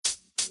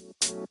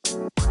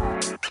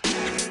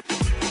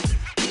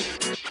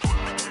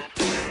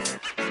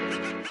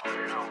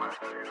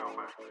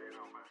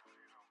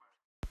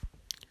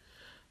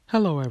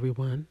Hello,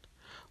 everyone.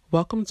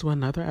 Welcome to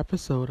another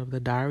episode of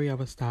the Diary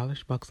of a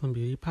Stylish Buxom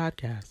Beauty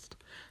podcast.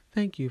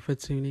 Thank you for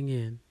tuning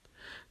in.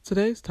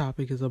 Today's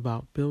topic is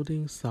about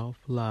building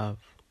self-love.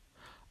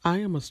 I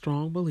am a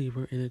strong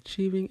believer in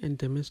achieving and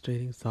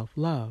demonstrating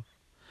self-love.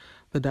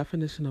 The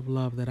definition of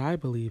love that I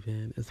believe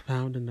in is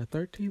found in the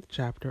 13th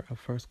chapter of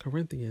 1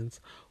 Corinthians,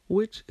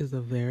 which is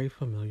a very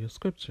familiar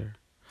scripture.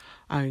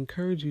 I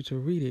encourage you to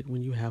read it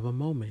when you have a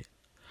moment.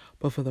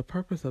 But for the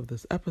purpose of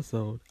this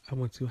episode, I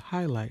want to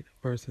highlight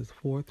verses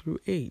 4 through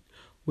 8,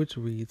 which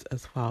reads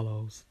as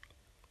follows.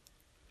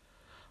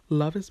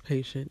 Love is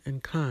patient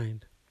and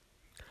kind.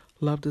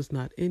 Love does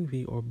not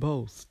envy or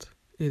boast.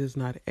 It is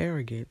not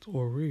arrogant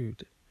or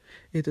rude.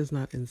 It does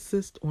not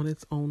insist on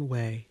its own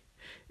way.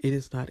 It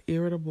is not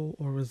irritable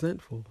or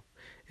resentful.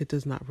 It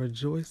does not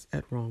rejoice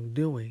at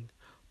wrongdoing,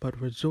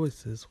 but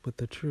rejoices with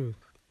the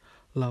truth.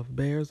 Love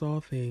bears all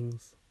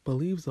things,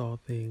 believes all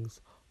things,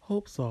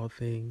 hopes all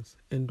things,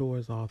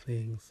 endures all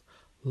things.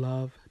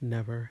 Love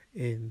never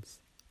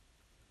ends.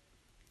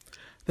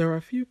 There are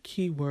a few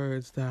key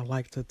words that I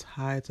like to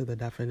tie to the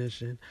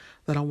definition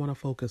that I want to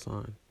focus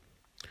on,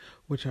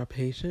 which are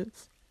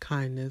patience,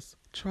 kindness,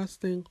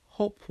 trusting,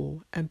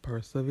 hopeful, and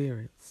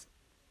perseverance.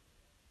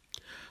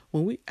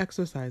 When we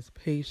exercise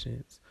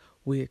patience,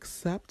 we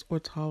accept or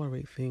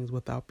tolerate things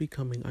without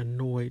becoming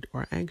annoyed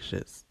or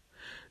anxious.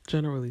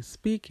 Generally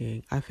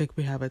speaking, I think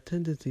we have a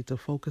tendency to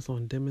focus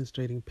on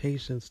demonstrating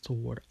patience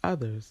toward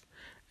others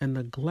and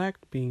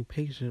neglect being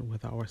patient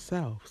with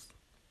ourselves.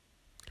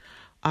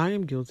 I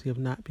am guilty of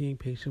not being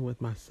patient with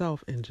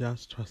myself and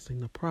just trusting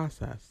the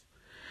process.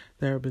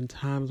 There have been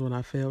times when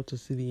I failed to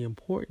see the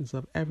importance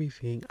of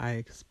everything I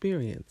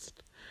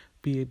experienced,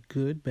 be it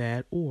good,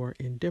 bad, or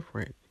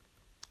indifferent.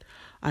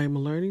 I am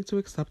learning to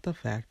accept the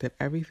fact that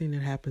everything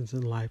that happens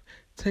in life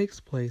takes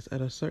place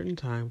at a certain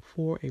time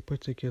for a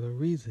particular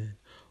reason,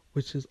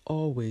 which is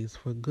always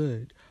for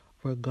good,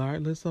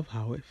 regardless of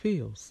how it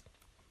feels.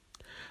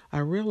 I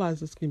realize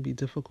this can be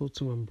difficult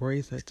to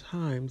embrace at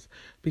times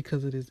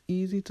because it is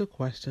easy to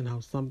question how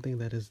something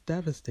that is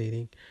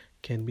devastating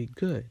can be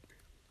good.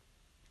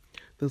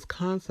 This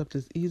concept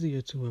is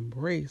easier to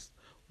embrace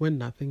when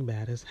nothing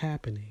bad is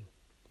happening.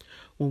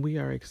 When we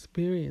are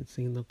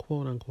experiencing the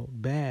quote-unquote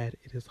bad,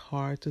 it is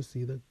hard to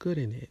see the good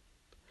in it.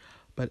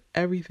 But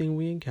everything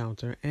we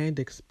encounter and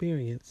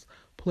experience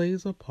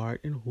plays a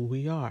part in who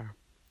we are.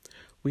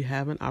 We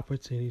have an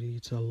opportunity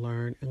to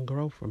learn and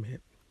grow from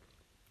it.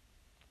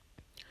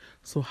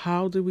 So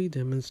how do we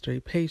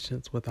demonstrate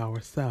patience with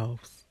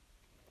ourselves?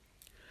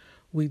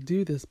 We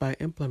do this by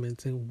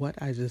implementing what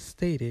I just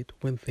stated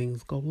when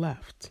things go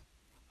left.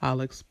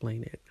 I'll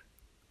explain it.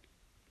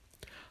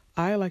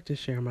 I like to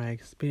share my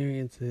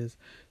experiences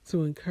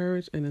to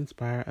encourage and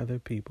inspire other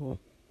people.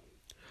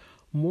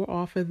 More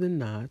often than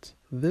not,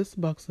 this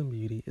buxom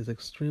beauty is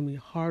extremely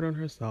hard on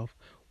herself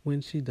when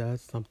she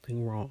does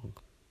something wrong.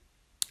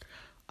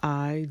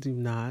 I do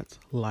not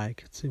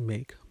like to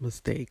make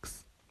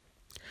mistakes.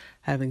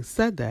 Having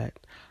said that,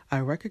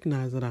 I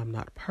recognize that I'm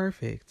not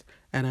perfect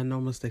and I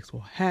know mistakes will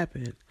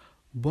happen,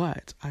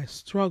 but I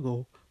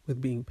struggle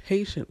with being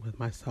patient with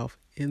myself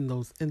in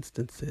those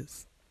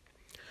instances.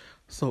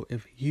 So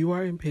if you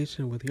are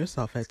impatient with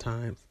yourself at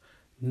times,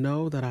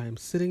 know that I am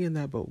sitting in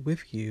that boat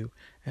with you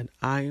and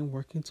I am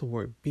working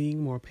toward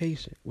being more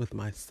patient with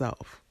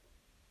myself.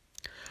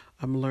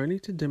 I'm learning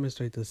to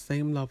demonstrate the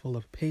same level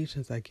of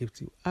patience I give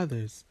to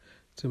others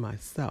to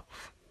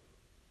myself.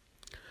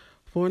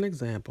 For an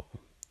example,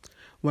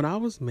 when I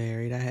was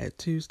married, I had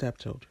 2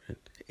 stepchildren,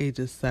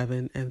 ages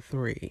 7 and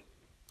 3.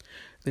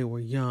 They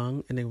were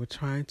young and they were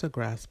trying to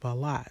grasp a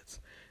lot,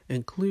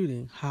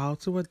 including how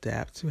to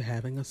adapt to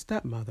having a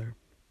stepmother.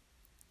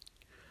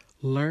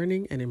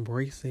 Learning and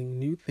embracing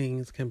new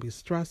things can be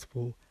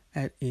stressful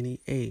at any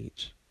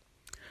age.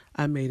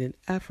 I made an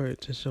effort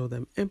to show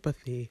them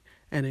empathy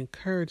and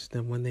encourage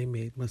them when they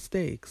made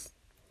mistakes.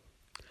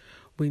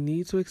 We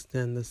need to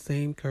extend the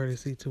same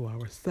courtesy to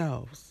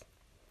ourselves.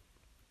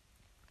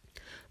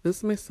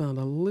 This may sound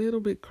a little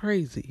bit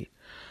crazy,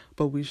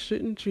 but we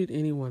shouldn't treat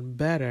anyone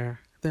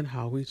better than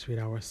how we treat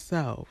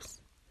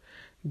ourselves.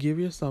 Give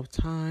yourself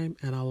time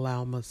and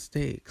allow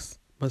mistakes.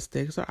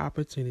 Mistakes are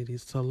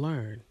opportunities to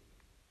learn.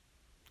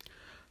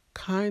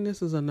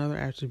 Kindness is another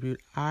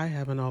attribute I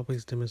haven't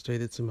always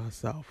demonstrated to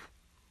myself.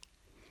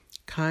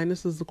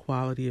 Kindness is the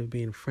quality of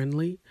being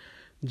friendly,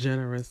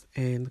 generous,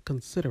 and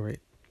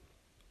considerate.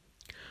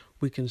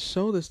 We can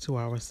show this to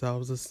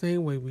ourselves the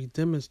same way we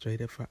demonstrate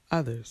it for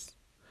others,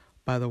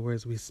 by the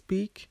words we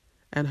speak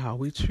and how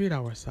we treat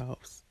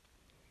ourselves.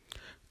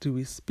 Do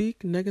we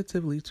speak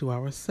negatively to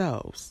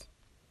ourselves?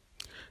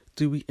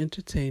 Do we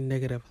entertain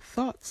negative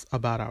thoughts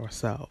about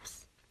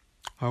ourselves?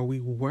 Are we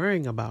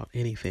worrying about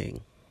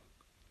anything?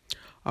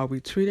 Are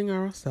we treating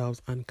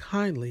ourselves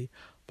unkindly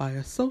by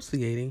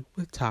associating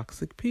with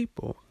toxic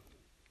people?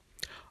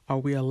 Are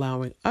we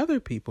allowing other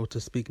people to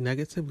speak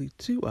negatively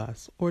to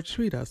us or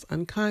treat us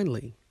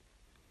unkindly?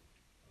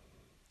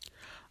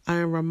 I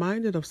am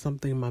reminded of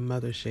something my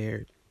mother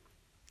shared.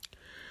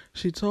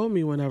 She told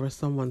me whenever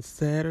someone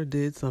said or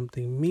did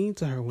something mean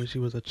to her when she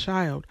was a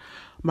child,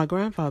 my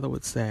grandfather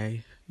would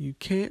say, "You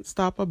can't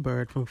stop a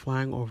bird from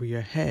flying over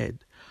your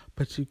head,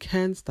 but you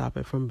can stop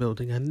it from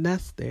building a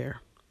nest there."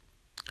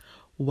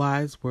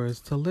 Wise words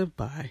to live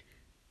by.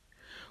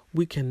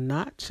 We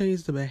cannot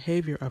change the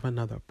behavior of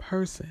another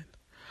person,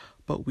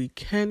 but we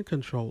can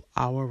control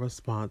our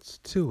response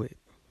to it.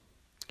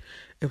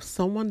 If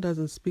someone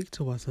doesn't speak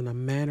to us in a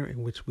manner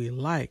in which we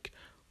like,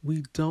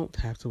 we don't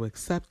have to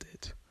accept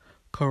it.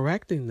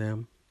 Correcting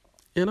them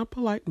in a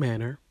polite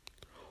manner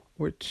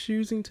or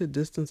choosing to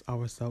distance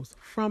ourselves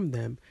from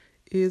them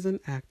is an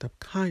act of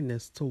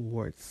kindness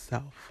towards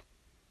self.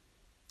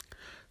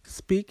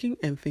 Speaking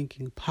and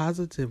thinking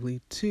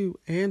positively to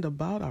and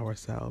about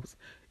ourselves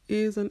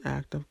is an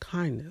act of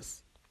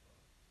kindness.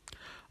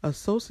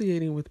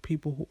 Associating with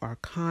people who are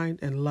kind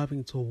and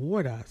loving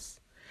toward us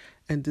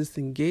and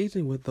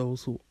disengaging with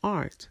those who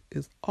aren't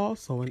is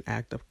also an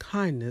act of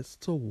kindness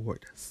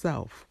toward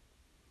self.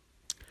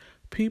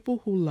 People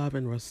who love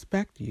and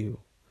respect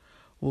you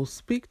will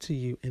speak to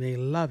you in a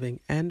loving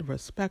and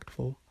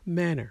respectful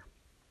manner.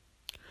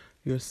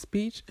 Your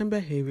speech and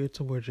behavior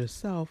towards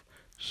yourself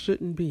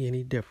shouldn't be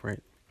any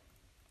different.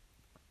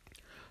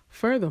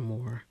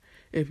 Furthermore,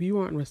 if you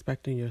aren't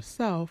respecting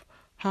yourself,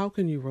 how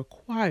can you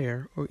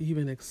require or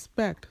even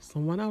expect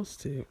someone else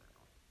to?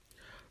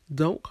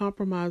 Don't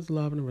compromise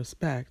love and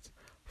respect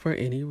for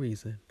any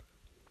reason.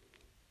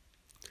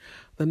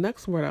 The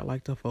next word I'd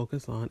like to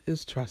focus on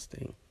is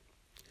trusting,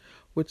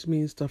 which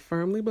means to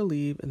firmly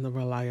believe in the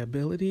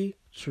reliability,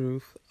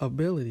 truth,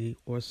 ability,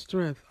 or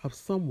strength of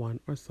someone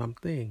or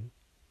something.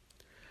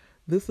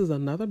 This is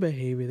another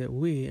behavior that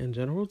we, in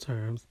general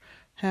terms,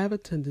 have a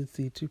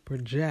tendency to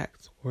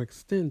project or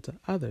extend to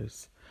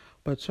others,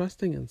 but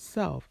trusting in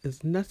self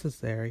is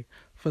necessary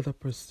for the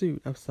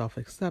pursuit of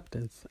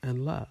self-acceptance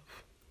and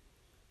love.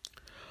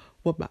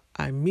 What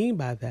I mean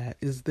by that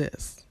is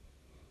this.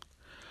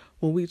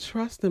 When we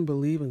trust and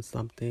believe in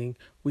something,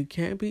 we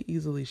can't be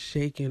easily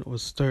shaken or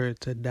stirred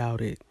to doubt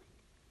it.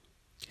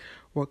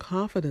 We're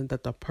confident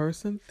that the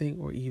person, thing,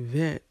 or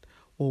event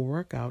will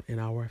work out in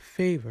our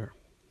favor.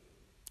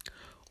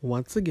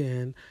 Once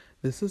again,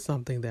 this is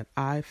something that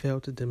I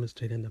failed to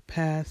demonstrate in the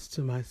past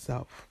to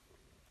myself.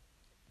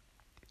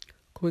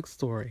 Quick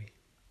story.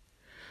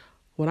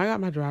 When I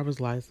got my driver's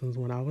license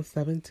when I was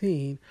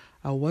 17,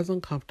 I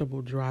wasn't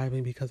comfortable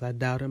driving because I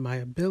doubted my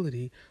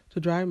ability to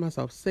drive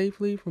myself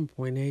safely from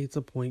point A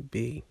to point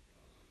B.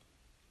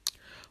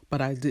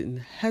 But I didn't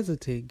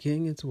hesitate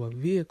getting into a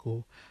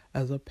vehicle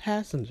as a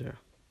passenger.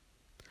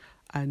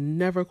 I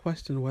never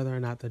questioned whether or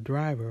not the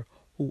driver,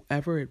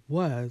 whoever it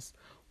was,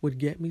 would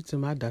get me to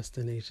my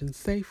destination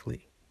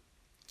safely.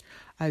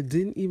 I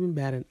didn't even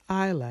bat an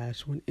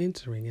eyelash when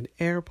entering an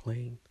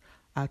airplane.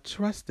 I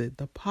trusted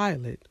the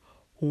pilot,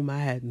 whom I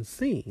hadn't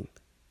seen.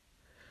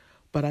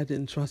 But I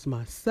didn't trust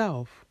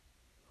myself,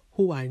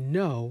 who I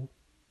know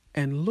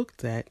and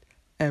looked at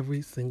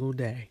every single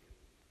day.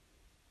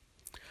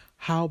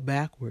 How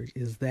backward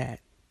is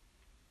that?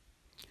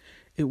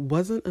 It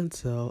wasn't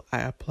until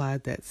I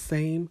applied that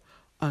same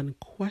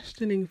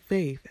unquestioning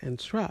faith and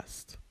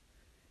trust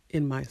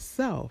in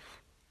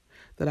myself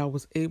that I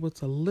was able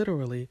to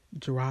literally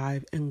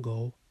drive and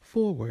go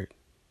forward.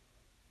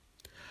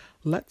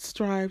 Let's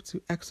strive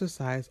to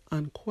exercise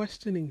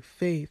unquestioning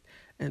faith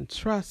and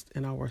trust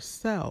in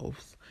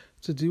ourselves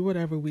to do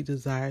whatever we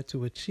desire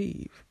to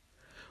achieve,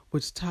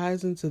 which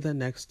ties into the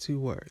next two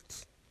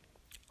words,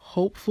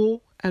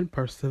 hopeful and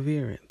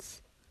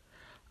perseverance.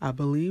 I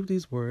believe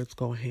these words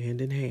go hand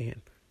in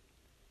hand.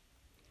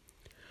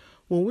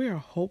 When we are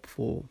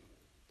hopeful,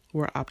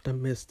 we're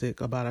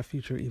optimistic about a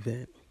future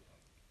event.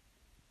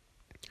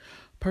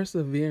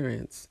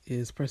 Perseverance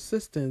is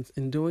persistence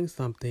in doing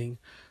something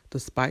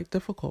despite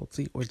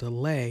difficulty or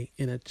delay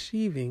in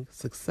achieving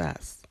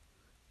success.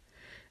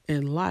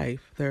 In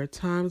life, there are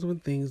times when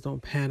things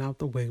don't pan out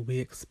the way we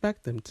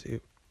expect them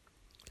to.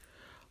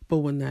 But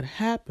when that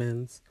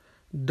happens,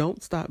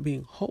 don't stop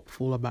being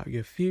hopeful about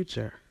your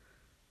future.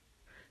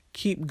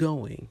 Keep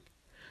going,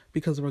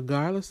 because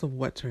regardless of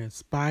what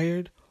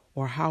transpired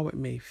or how it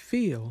may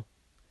feel,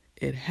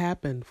 it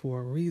happened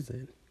for a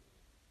reason.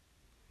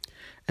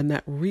 And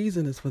that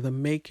reason is for the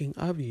making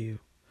of you,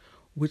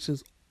 which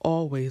is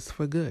always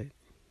for good.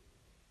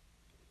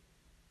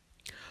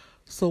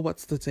 So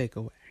what's the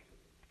takeaway?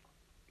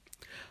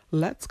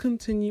 Let's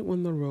continue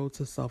on the road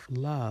to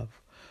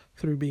self-love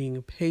through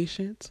being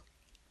patient,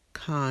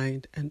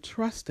 kind, and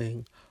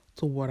trusting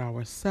toward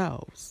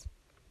ourselves.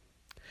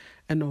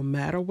 And no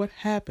matter what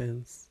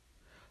happens,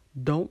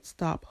 don't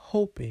stop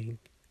hoping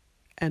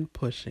and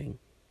pushing.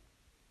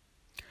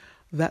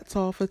 That's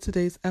all for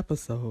today's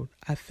episode.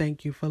 I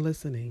thank you for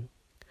listening.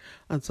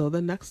 Until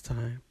the next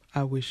time,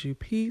 I wish you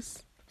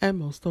peace and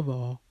most of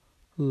all,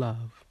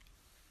 love.